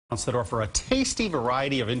that offer a tasty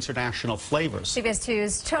variety of international flavors. CBS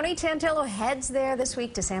 2's Tony Tantillo heads there this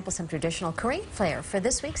week to sample some traditional Korean flair for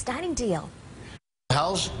this week's dining deal.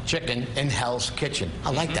 Hell's Chicken in Hell's Kitchen.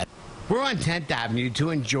 I like that. We're on 10th Avenue to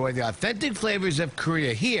enjoy the authentic flavors of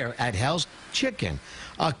Korea here at Hell's Chicken,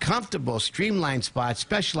 a comfortable, streamlined spot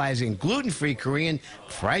specializing in gluten-free Korean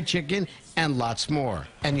fried chicken and lots more.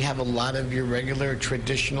 And you have a lot of your regular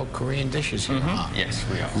traditional Korean dishes here. Yes,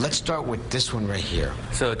 we are. Let's start with this one right here.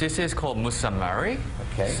 So this is called musamari.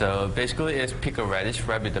 Okay. So basically it's pickled radish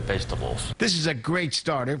wrapped with the vegetables. This is a great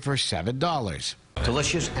starter for $7.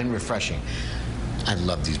 Delicious and refreshing. I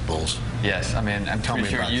love these bowls. Yes, I mean, I'm pretty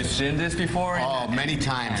sure you've seen this before. Oh, many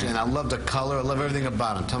times, and I love the color. I love everything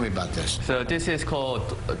about them. Tell me about this. So this is called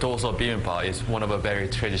doso bibimbap. It's one of a very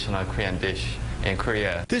traditional Korean dish in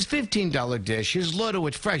Korea. This $15 dish is loaded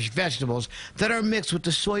with fresh vegetables that are mixed with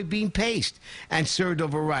the soybean paste and served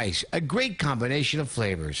over rice. A great combination of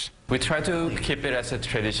flavors. We try to keep it as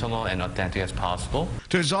traditional and authentic as possible.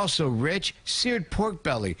 There's also rich, seared pork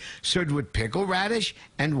belly served with pickled radish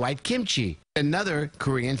and white kimchi, another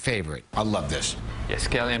Korean favorite. I love this. Yes,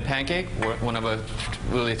 scallion pancake, one of a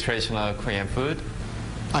really traditional Korean food.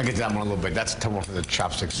 I'll get that one a little bit. That's too much for the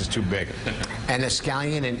chopsticks. It's too big. And a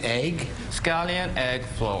scallion and egg? Scallion, egg,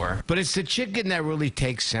 flour. But it's the chicken that really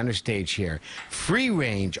takes center stage here. Free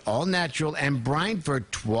range, all natural, and brined for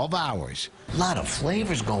 12 hours. A lot of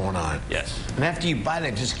flavors going on. Yes. And after you bite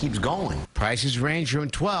it, it just keeps going. Prices range from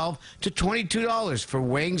 $12 to $22 for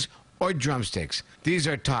wings or drumsticks. These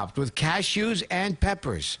are topped with cashews and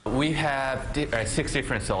peppers. We have 6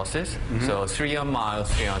 different sauces, so 3 on mild,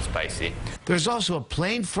 3 on spicy. There's also a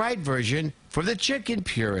plain fried version for the chicken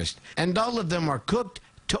purist, and all of them are cooked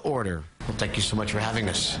to order. Well, thank you so much for having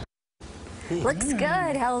us. Looks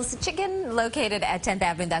good. Hell's Chicken, located at 10th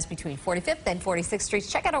Avenue. That's between 45th and 46th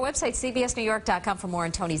Streets. Check out our website, cbsnewyork.com, for more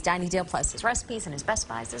on Tony's dining deal, plus his recipes and his best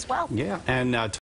buys as well. Yeah, and